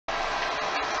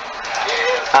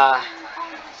The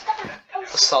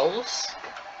souls?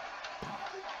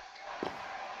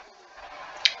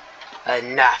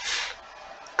 Enough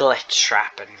glitch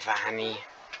trapping, Vanny.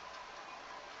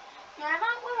 You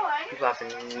have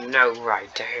no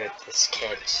right to hurt this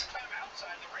kid.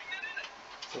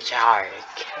 Yarg,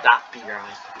 that be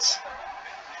right.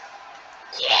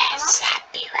 Yes, that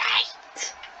be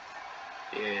right.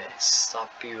 Yes, that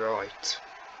be right.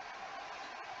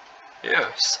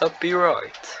 Yes, that be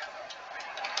right.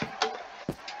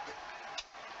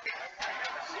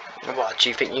 What, do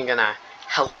you think you're gonna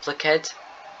help the kid?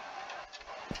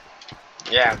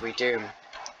 Yeah, we do.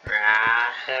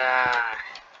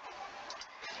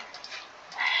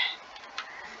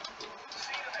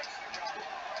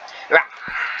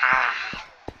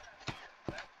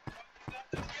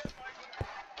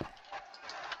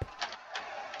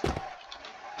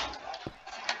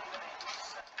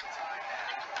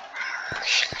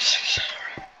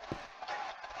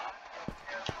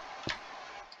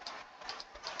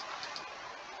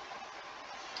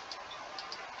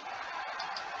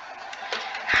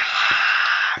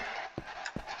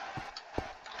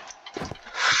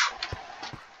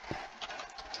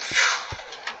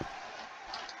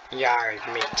 Yard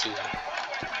matey.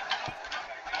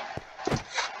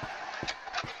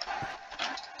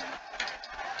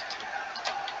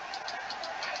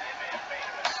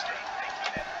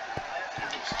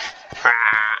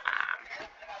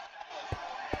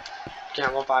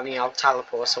 Yeah, what about me? I'll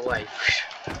teleport us away.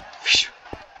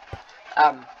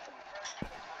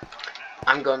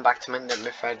 I'm going back to my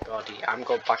Fred body. I'm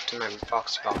going back to my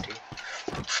Fox body.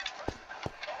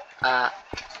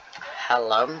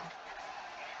 Hello?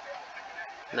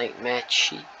 Nightmare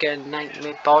Chica,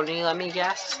 Nightmare Bonnie, let me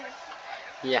guess?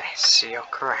 Yes, you're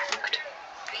correct.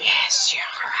 Yes, you're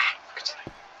correct.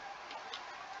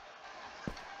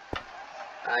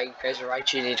 You guys are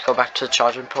right, you need to go back to the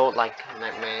charging port like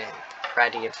Nightmare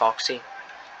Freddy and Foxy.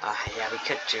 Yeah, we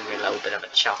could do a little bit of a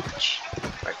charge.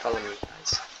 Right, follow me,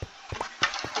 guys.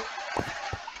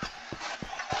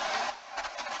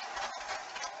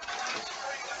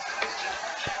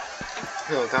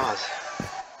 Oh god.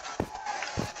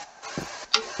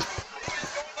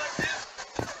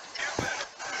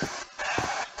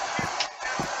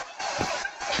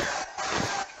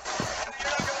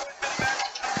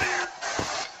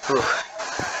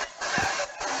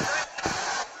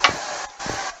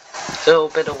 A little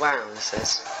bit of wow, this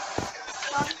is.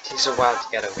 It takes a while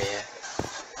to get over here.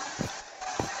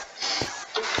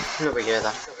 Over here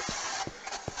then.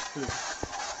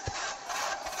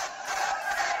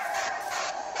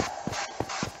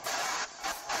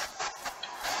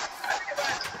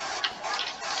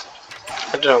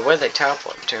 I don't know where they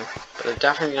teleported to, but they're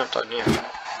definitely not done yet.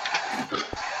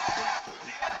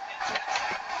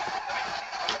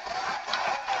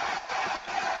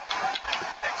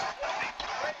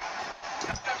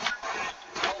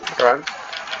 Right.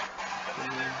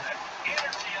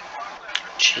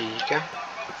 Chica.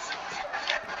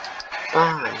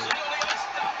 Fine.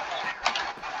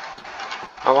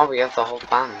 Oh wow, we have the whole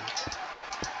band.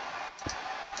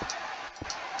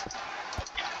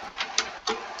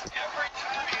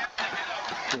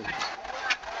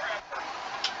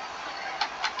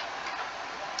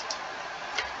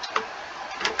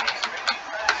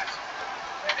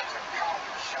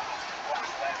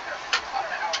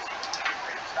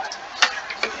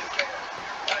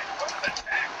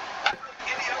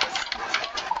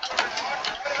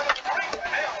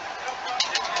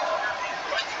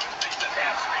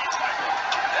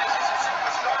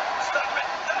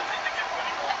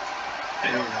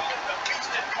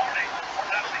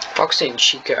 Foxy and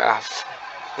Chica have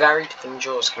very different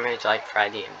jaws compared to like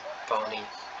Freddy and Bonnie.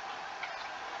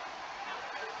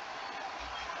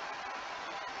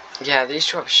 Yeah, these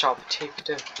two have sharp teeth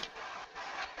too. Look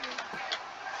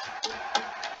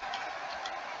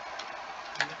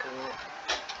at that.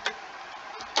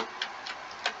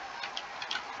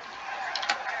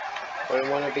 I don't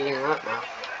want to be in that now.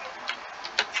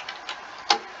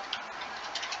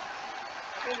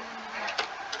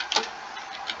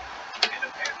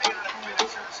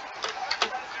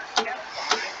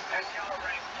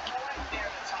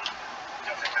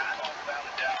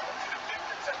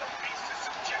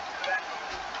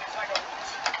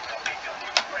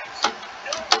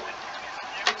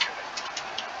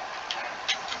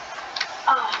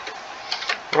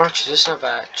 Well, actually, just have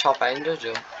a chop ender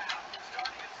jump.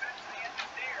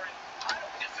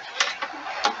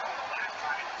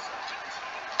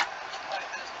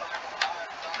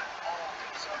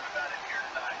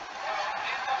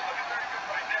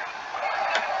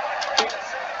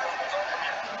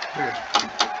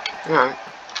 Alright.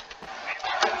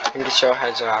 And get your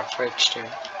heads are average too.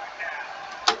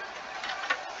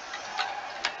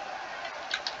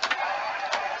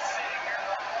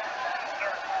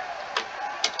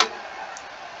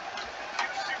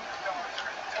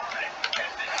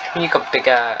 You got bigger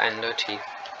endo teeth.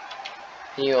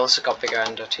 You also got bigger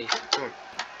endo teeth.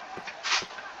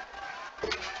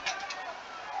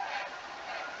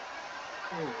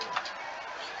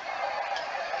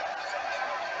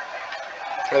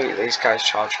 Look at these guys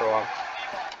charge for a while.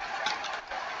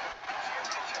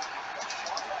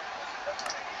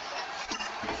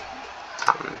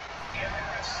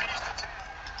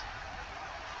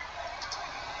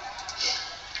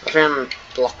 I'm gonna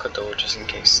block a door just in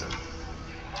case then.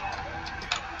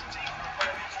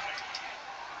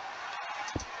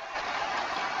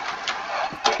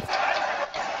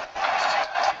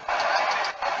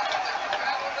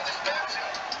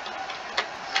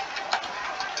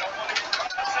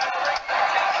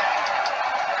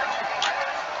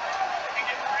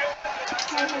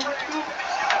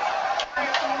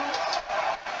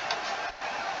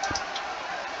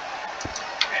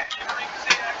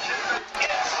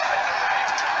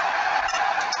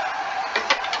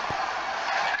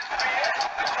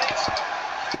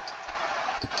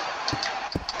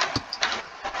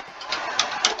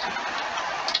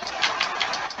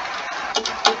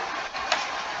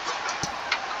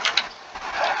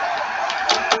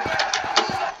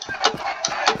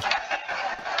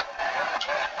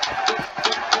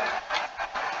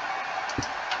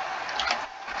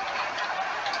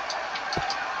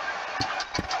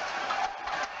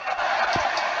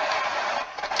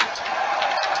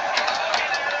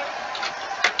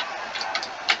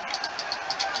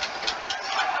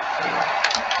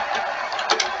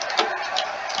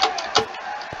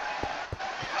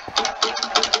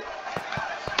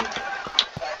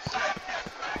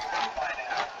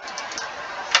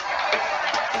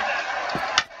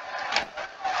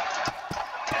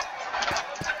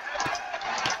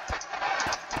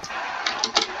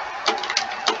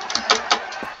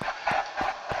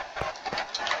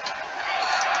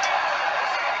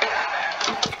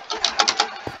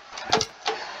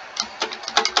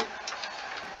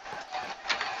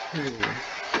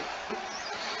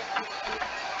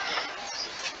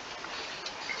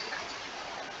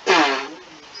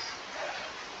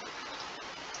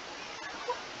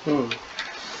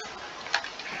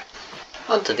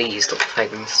 What do these little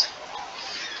things?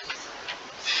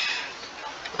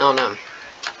 Oh no.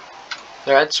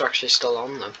 Their heads are actually still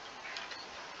on them.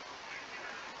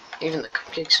 Even the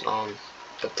cupcakes are on.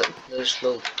 But those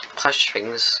little plush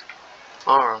things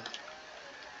are on.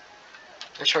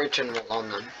 I try to turn them all on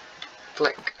them.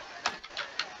 Flick.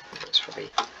 That's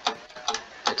probably...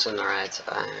 it's in their heads.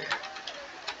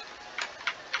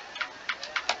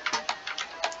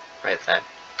 Right there.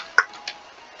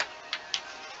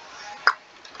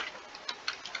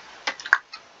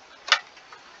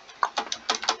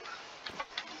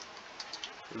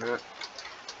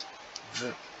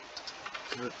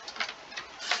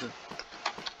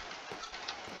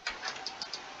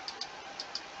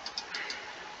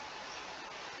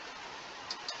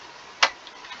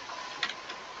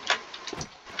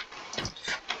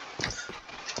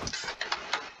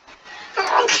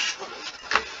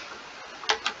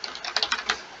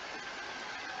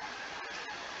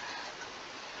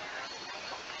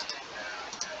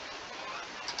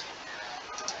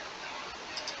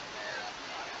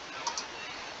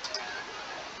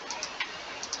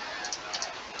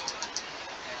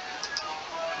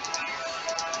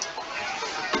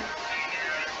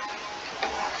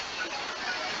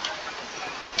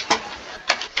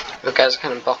 Look guys, I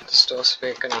kind of blocked the door, so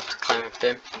we're gonna have to climb up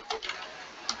there.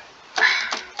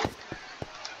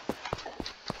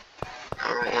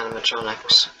 Alright,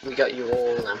 animatronics, we got you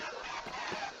all then.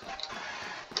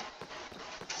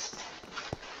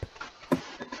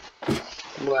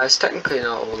 Well, it's technically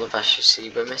not all of us, you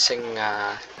see. We're missing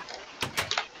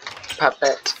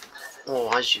Puppet,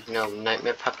 or as you know,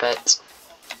 Nightmare Puppet,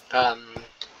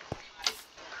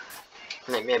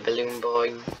 Nightmare Balloon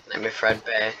Boy, Nightmare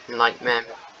Fredbear, Nightmare.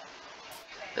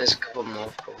 There's a couple more,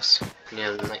 of course. You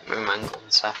know, Nightmare Mangle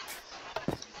and stuff.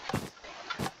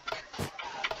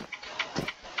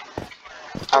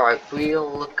 Alright,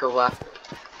 we'll go up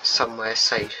somewhere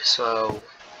safe. So,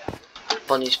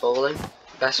 Bonnie's Bowling,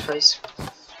 best place.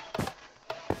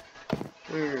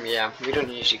 Yeah, we don't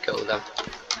usually go there.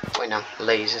 Wait no,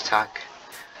 laser tag.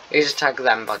 Laser tag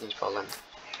them, Bonnie's Bowling.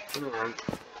 Alright.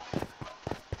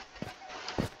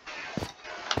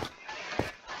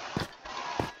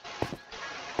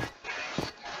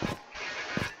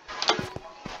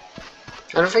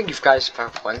 I don't think you guys have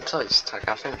ever went to laser tag,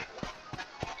 have you?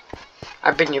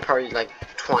 I've been here probably like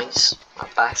twice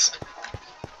at best.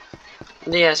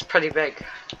 Yeah, it's pretty big.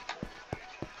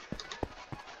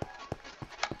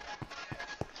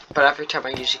 But every time I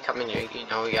usually come in here, you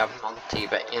know, you have Monty,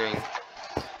 but you know,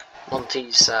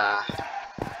 Monty's got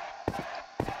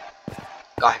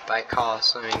hit by a car,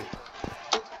 so I mean,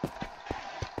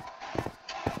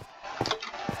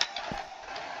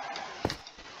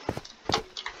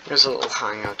 there's a little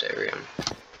hangout area.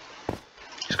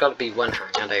 There's got to be one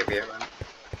hangout area around.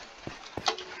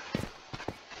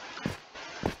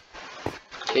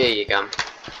 Here you go.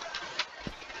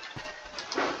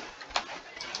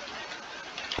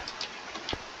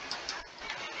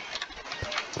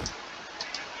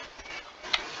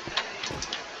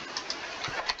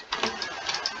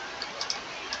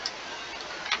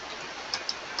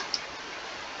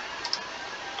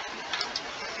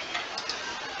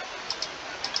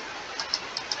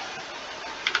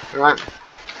 Right.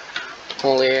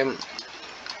 Well,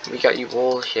 we got you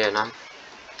all here now.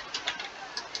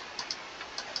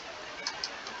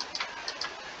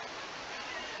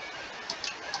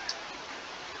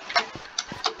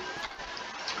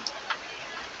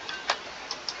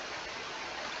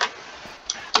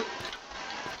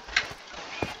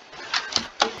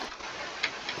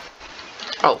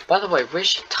 Oh, by the way,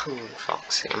 where's your tongue,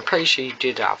 Foxy? I'm pretty sure you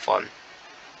did have one.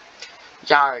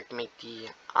 Yarg, matey,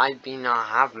 I be not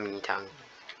having me tongue.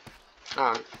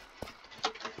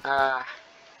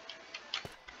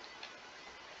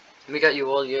 We got you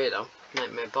all here though.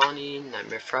 Nightmare Bonnie,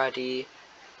 Nightmare Freddy,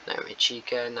 Nightmare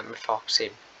Chica, Nightmare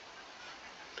Foxy.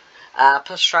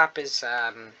 Plus Trap is,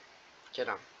 you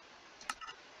know,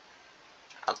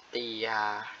 at the,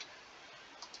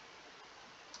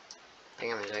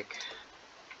 thingamajig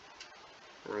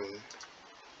room.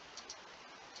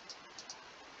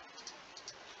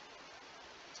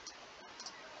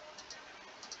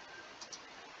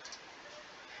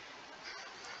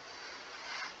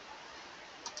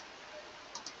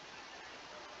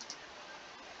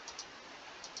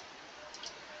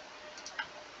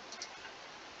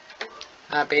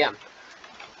 But yeah,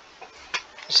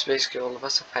 it's basically all of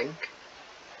us, I think.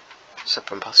 Except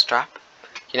from Plus Trap.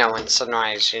 You know, when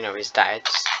Sunrise, you know, is dead.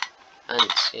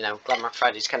 And, you know, Glamour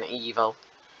Freddy's kind of evil.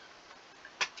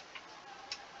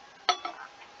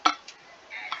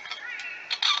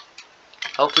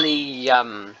 Hopefully,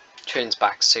 turns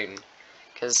back soon.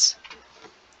 Because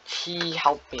he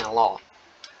helped me a lot.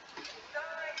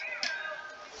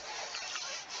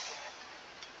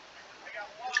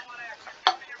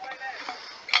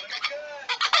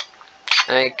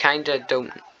 And I kinda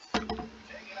don't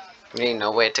really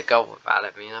know where to go about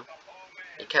it, you know.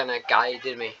 He kinda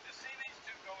guided me.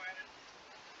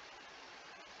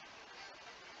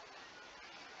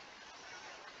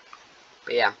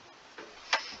 But yeah.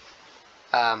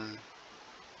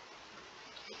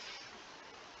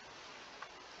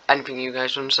 Anything you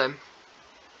guys want to say?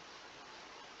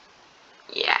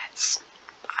 Yes.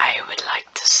 I would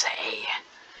like to say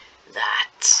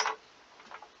that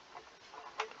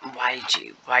why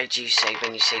do you say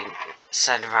when you say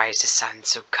Sunrise is sound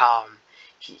so calm?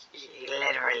 He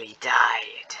literally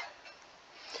died.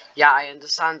 Yeah, I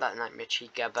understand that, Nightmare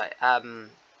Chica, but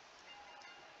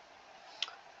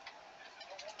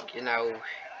you know,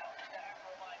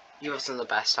 he wasn't the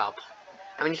best help.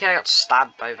 I mean, he kinda got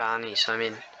stabbed by Vanny, so I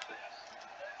mean,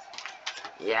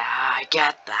 yeah, I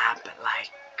get that, but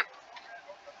like,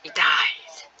 he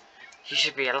died. You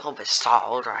should be a little bit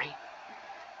startled, right?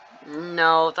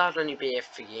 No, that'd only be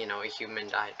if, you know, a human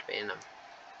died, you know.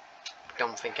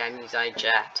 Don't think any died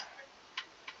yet.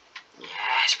 Yeah,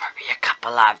 it's probably a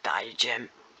couple have died,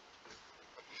 Jim.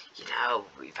 You know,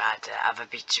 we've had other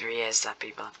pizzerias that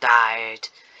people have died.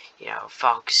 You know,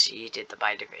 Foxy did the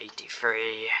bite of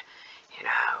 83. You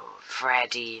know,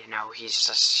 Freddy, you know, he's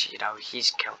just, you know,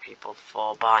 he's killed people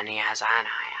before. Bonnie has, and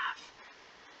I have.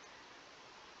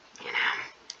 You know.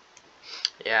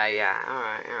 Yeah,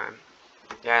 alright.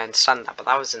 Yeah, I understand that, but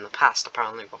that was in the past,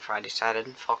 apparently, what Freddy said,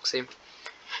 and Foxy.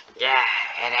 Yeah,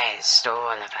 it is, to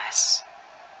all of us.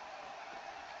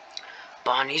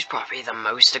 Bonnie's probably the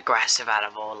most aggressive out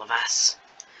of all of us.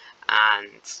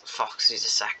 And Foxy's the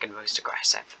second most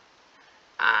aggressive.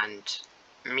 And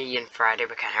me and Freddy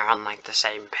were kind of on like the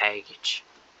same page.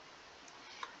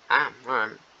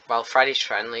 Alright. Well, Freddy's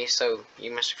friendly, so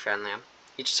you must be friendly.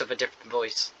 You just have a different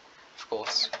voice, of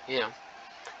course, you know.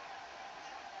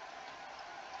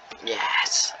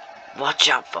 Yes. Watch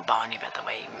out for Bonnie, by the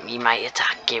way. He might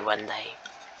attack you one day.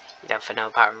 You know, for no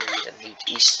apparent reason.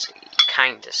 He's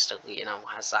kind of still, you know,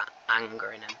 has that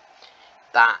anger in him.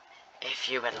 That, if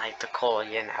you would like to call,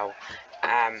 you know,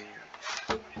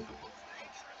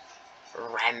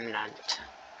 remnant.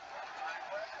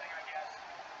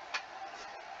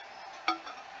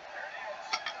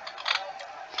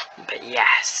 But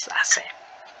yes, that's it.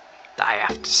 I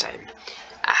have to say.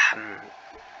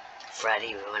 Freddy,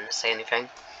 you want to say anything?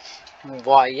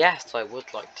 Why, yes, I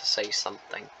would like to say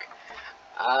something.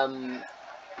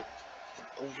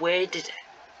 Where did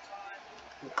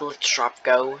Glitchtrap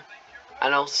go?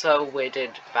 And also, where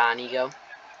did Vanny go?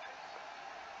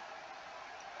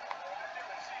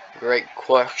 Great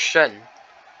question,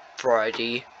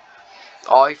 Freddy.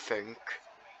 I think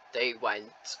they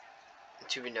went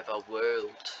to another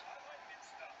world.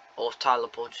 Or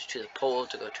teleported to the pole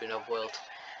to go to another world.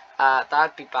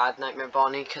 That'd be bad, Nightmare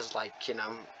Bonnie, because, like, you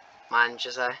know,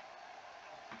 manager's there.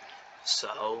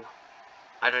 So,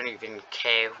 I don't even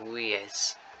care who he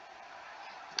is.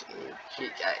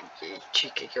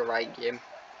 Chica, you're right, Jim.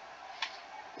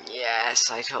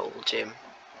 Yes, I told him.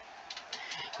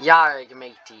 Yarg,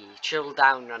 matey. Chill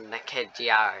down on the kid,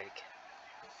 Yarg.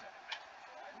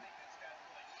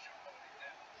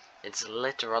 It's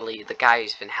literally the guy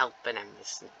who's been helping him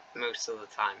most of the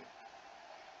time.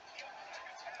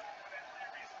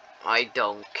 I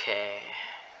don't care.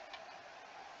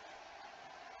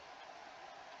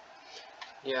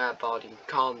 Yeah, buddy,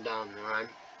 calm down, alright?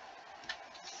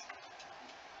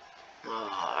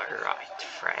 Alright,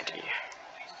 Freddy.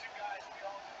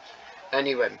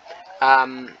 Anyway,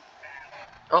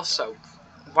 also,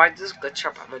 why does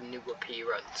Glitchtrap have a new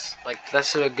appearance? Like,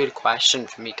 that's a good question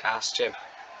for me to ask him.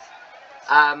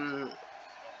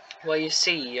 Well, you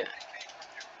see,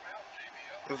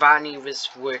 Vanny was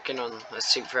working on a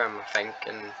suit for him, I think,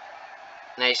 and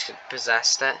now he's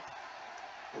possessed it.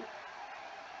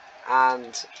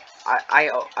 And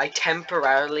I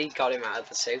temporarily got him out of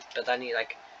the suit, but then he,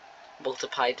 like,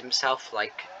 multiplied himself,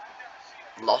 like,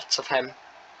 lots of him.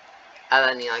 And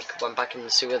then he, like, went back in the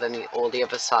suit, and then all the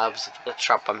other cells of the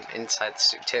trap inside the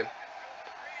suit too.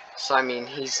 So, I mean,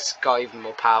 he's got even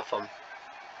more powerful.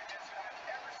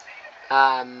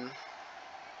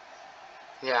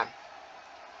 Yeah.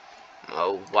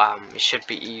 Oh, wow, it should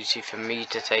be easy for me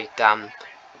to take down,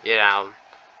 you know,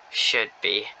 should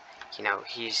be. You know,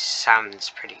 he sounds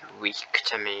pretty weak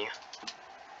to me.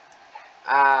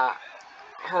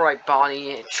 Alright,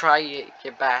 Barney, try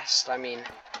your best. I mean,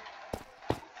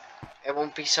 it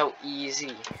won't be so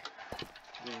easy,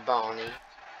 Barney.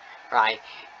 Right.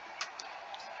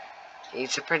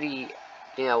 He's a pretty,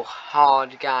 you know,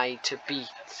 hard guy to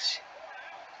beat.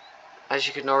 As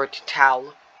you can already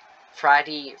tell,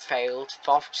 Freddy failed,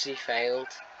 Foxy failed,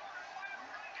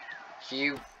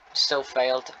 you still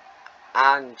failed,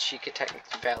 and Chica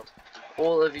technically failed.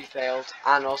 All of you failed,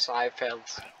 and also I failed.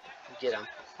 You know,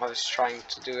 I was trying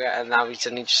to do it, and now he's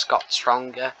only just got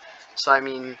stronger. So, I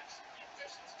mean,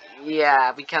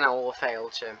 yeah, we kind of all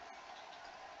failed him.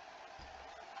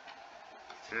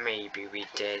 Maybe we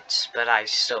did, but I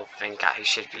still think I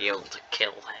should be able to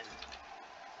kill him.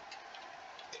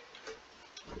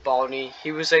 Bonnie,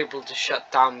 he was able to shut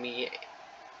down me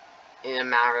in a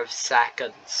matter of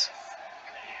seconds.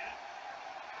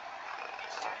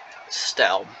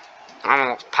 Still, I'm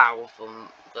more powerful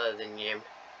than you.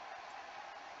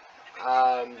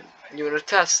 You wanna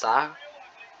test that?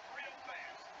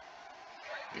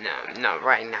 No, not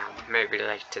right now. Maybe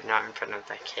later, not in front of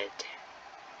the kid.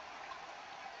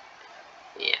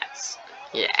 Yes.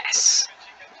 Yes.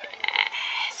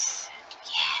 Yes.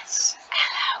 Yes.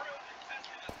 Hello.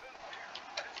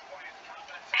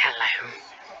 Hello.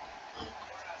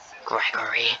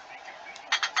 Gregory.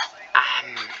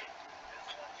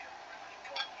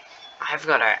 I've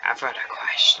got a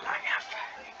question I have.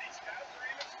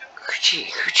 Who do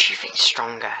you think's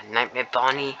stronger? Nightmare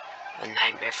Bonnie or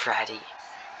Nightmare Freddy?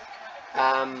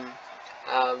 Hmm.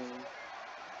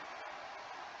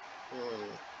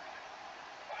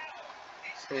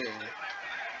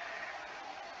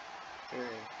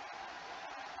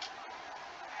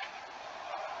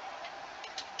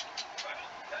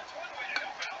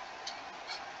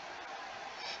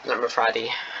 Nightmare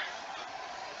Freddy.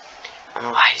 And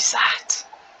why is that?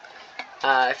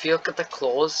 If you look at the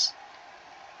claws,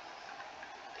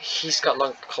 he's got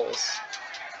long claws.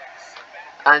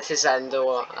 And his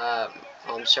endo,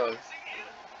 I'm showing.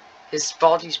 His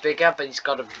body's bigger, but he's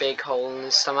got a big hole in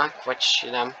his stomach, which,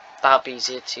 you know, that'll be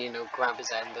easier to, you know, grab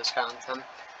his endos kind of thing.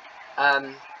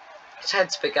 His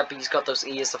head's bigger, but he's got those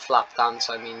ears that flap down,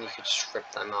 so I mean, you could just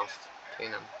rip them off, you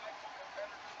know.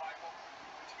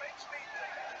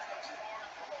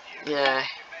 Yeah,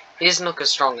 he doesn't look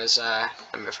as strong as,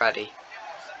 Nightmare Freddy.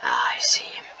 Ah, I see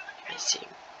him. I see him.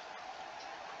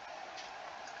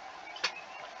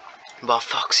 Well,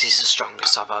 Foxy's the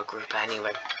strongest of our group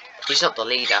anyway. He's not the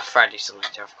leader, Freddy's the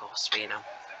leader, of course, but you know.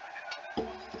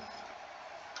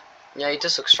 Yeah, he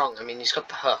does look strong. I mean, he's got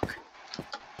the hook.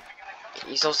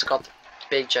 He's also got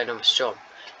big ginormous storm.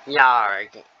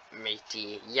 Yarg,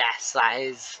 matey. Yes, that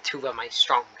is two of my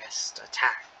strongest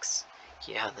attacks.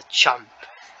 Yeah, the chump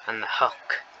and the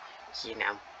hook. You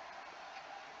know.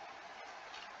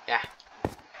 Yeah.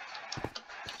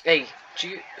 Hey,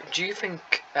 do you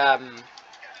think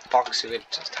Foxy would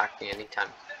attack me anytime?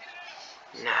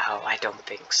 No, I don't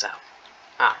think so.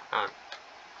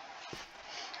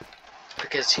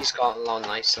 Because he's got a lot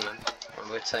nicer than him,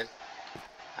 I would say.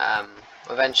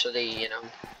 Eventually, you know,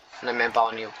 Nightmare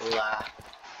Barney will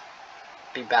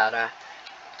be better.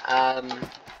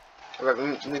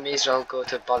 We may as well go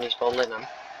to Bonnie's Bowling now.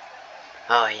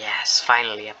 Oh yes,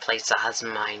 finally a place that has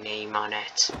my name on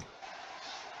it.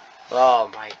 Oh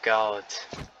my god.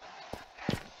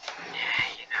 Yeah,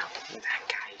 you know, that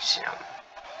guy's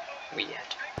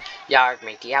weird. Yard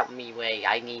matey, out me way,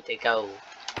 I need to go.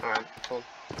 Alright, cool.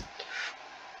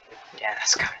 Yeah,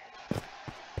 let's go.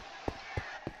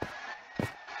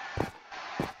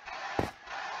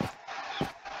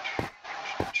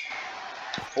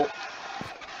 Oh.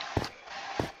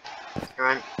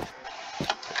 Alright.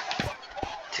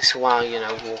 Takes a while, you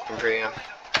know, walking through here.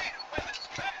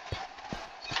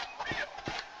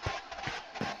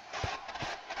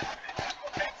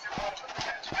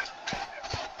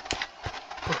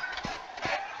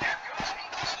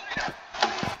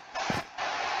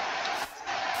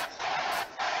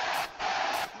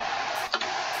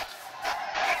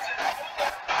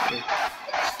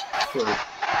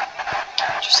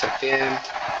 Just a few.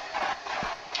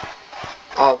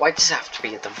 Oh, why does it have to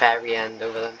be at the very end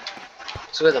over them?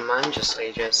 It's where the man just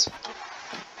ages.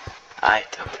 I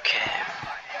don't care.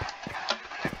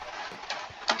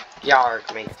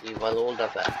 Yarg, matey, well all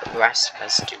of it, but the rest of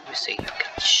us do, so you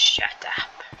can shut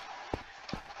up.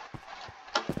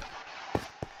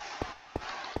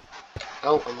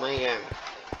 Oh, am I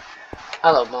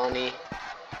hello, Barney.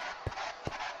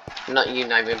 Not you,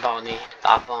 Nightmare Barney.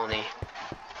 That Barney.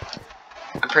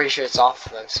 I'm pretty sure it's off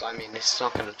though, so I mean, it's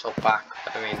not going to talk back,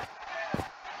 but I mean...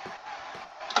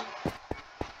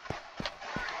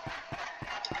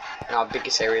 Our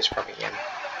biggest area is probably him.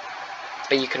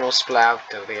 But you can all split out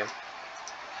over here.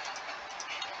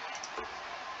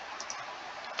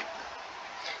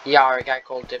 Yeah, a guy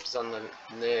called dibs on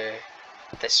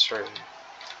this room.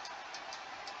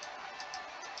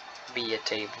 Be a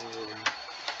table room.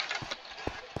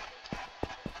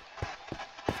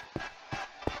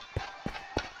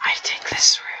 I take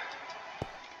this room.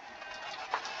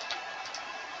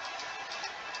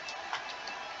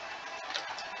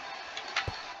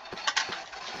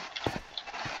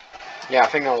 Yeah, I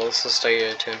think I'll also stay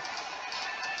here too.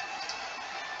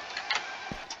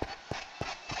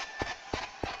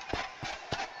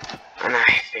 And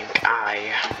I think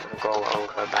I will go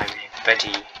over by my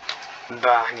buddy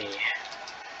Barney.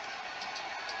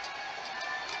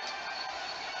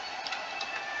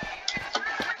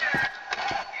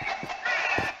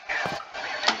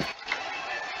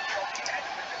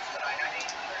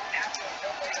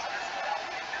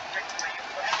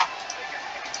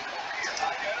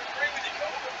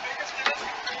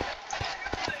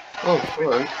 Oh,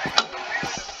 hold on.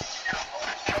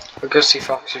 We'll go see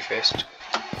Foxy first.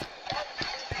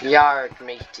 Yard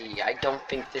matey, I don't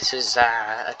think this is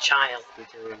a child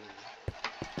room.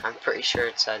 I'm pretty sure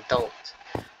it's an adult.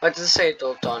 Why does it say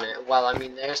adult on it? Well, I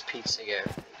mean, there's pizza here.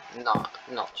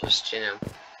 Not just, you know,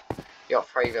 your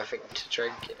favourite thing to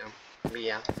drink, you know. But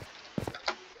yeah.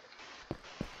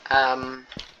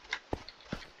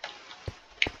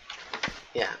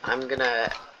 Yeah, I'm gonna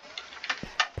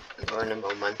go in a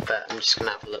moment, but I'm just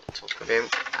gonna have a little talk with him.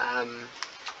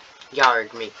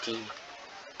 Yard matey.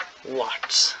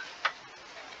 What?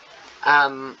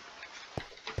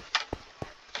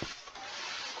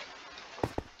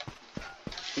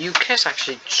 You kiss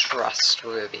actually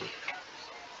trustworthy.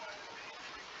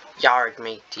 Yard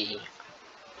matey.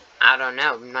 I don't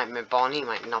know, Nightmare Bonnie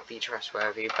might not be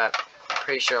trustworthy, but I'm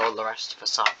pretty sure all the rest of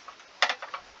us are.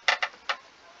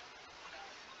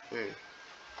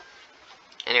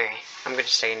 Anyway, I'm gonna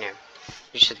stay now.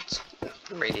 You should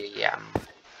really,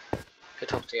 go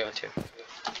talk to the other two.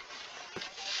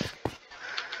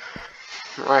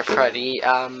 Right, Freddy,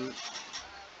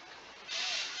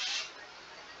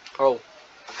 oh,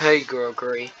 hey,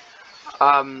 Gregory.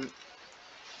 I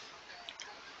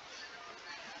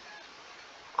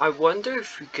wonder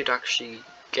if we could actually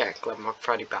get Glenmark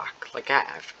Freddy back. Like,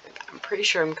 I'm pretty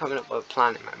sure I'm coming up with a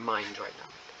plan in my mind right now.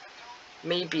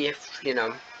 Maybe if, you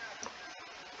know,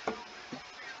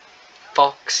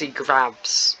 Foxy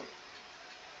grabs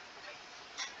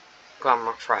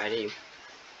Glenmark Freddy,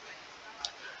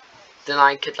 then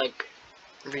I could, like,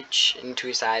 reach into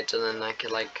his head and then I could,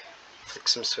 like, like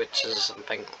some switches or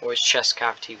something, or his chest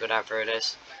cavity, whatever it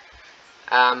is.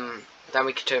 Then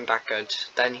we could turn back good.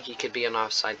 Then he could be on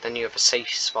our side. Then you have a safe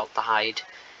spot to hide.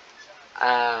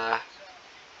 Yeah,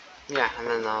 and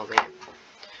then that'll be.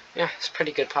 Yeah, it's a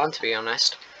pretty good plan, to be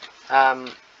honest.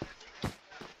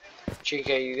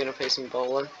 Chica, you gonna play some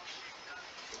bowling?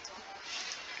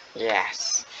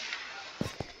 Yes.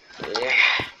 Yeah.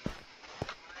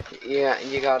 Yeah,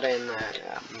 you got in the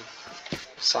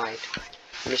side.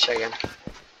 Let me show you.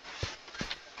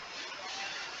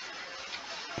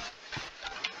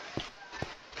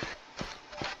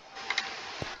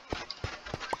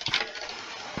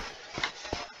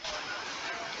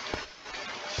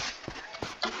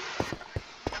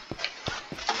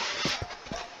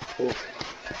 Ooh.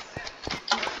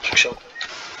 Trick shot.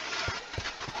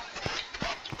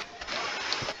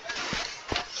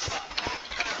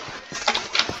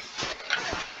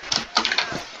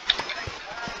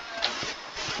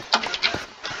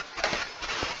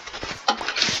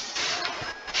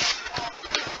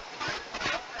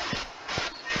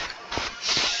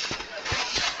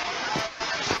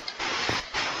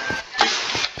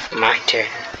 My turn.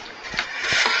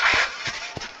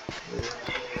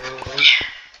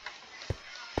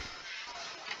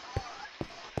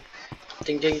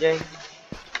 Ding ding ding.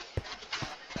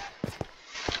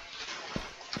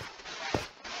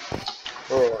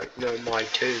 Alright, no, my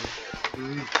turn.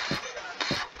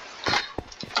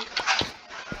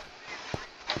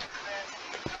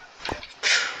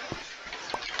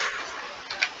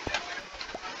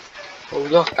 Oh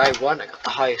look, I won, I got the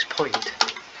highest point.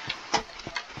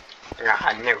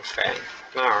 Ah, no fair.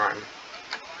 Alright.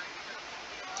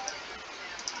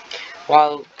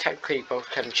 Well, technically you both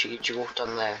can cheat, you both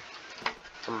done the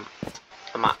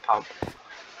map pump.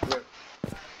 No.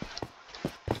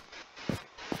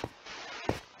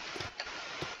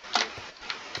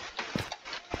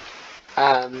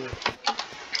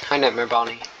 Hi Nightmare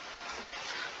Bonnie.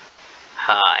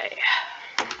 Hi.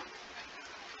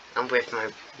 I'm with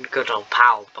my good old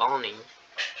pal Bonnie.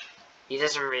 He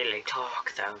doesn't really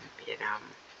talk though, you know.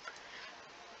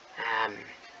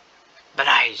 But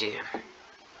I do.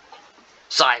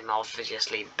 So I'm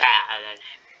obviously better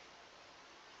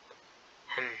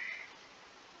than him.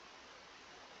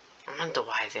 I wonder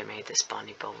why they made this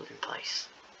Bonnie bowling place.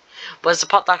 Well, it's a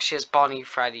pot that actually has Bonnie,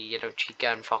 Freddy, you know, Chica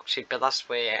and Foxy, but that's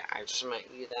where I just met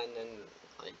you then, and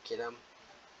like, you know.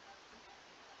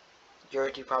 You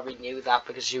already probably knew that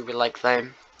because you were like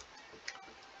them.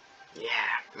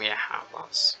 Yeah, I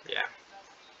was, yeah.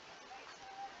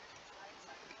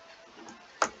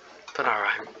 But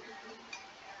alright.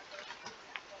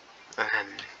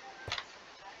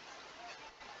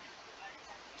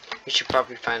 We should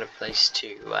probably find a place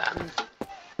to,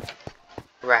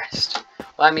 rest.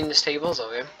 Well, I mean, the stable's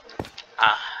over.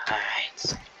 Ah,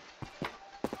 alright.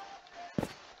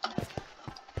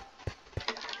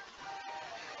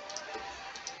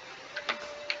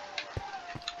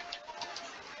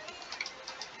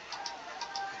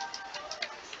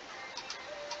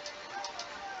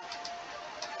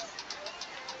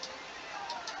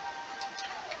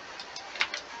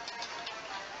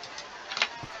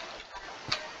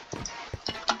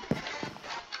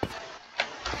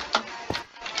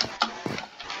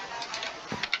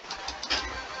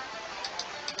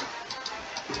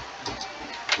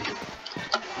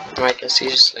 Right, guess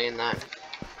he's just laying there.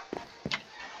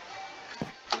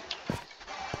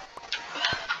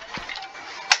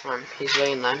 He's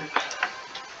laying there.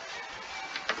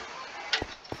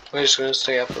 We're just gonna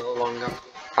stay up a little longer.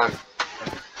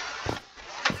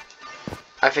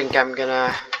 I think I'm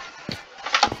gonna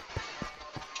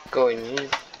go in here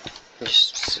and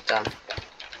just sit down.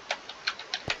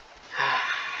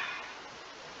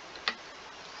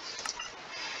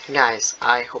 Guys,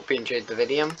 I hope you enjoyed the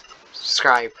video.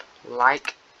 Subscribe,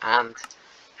 like, and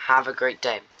have a great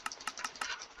day.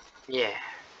 Yeah.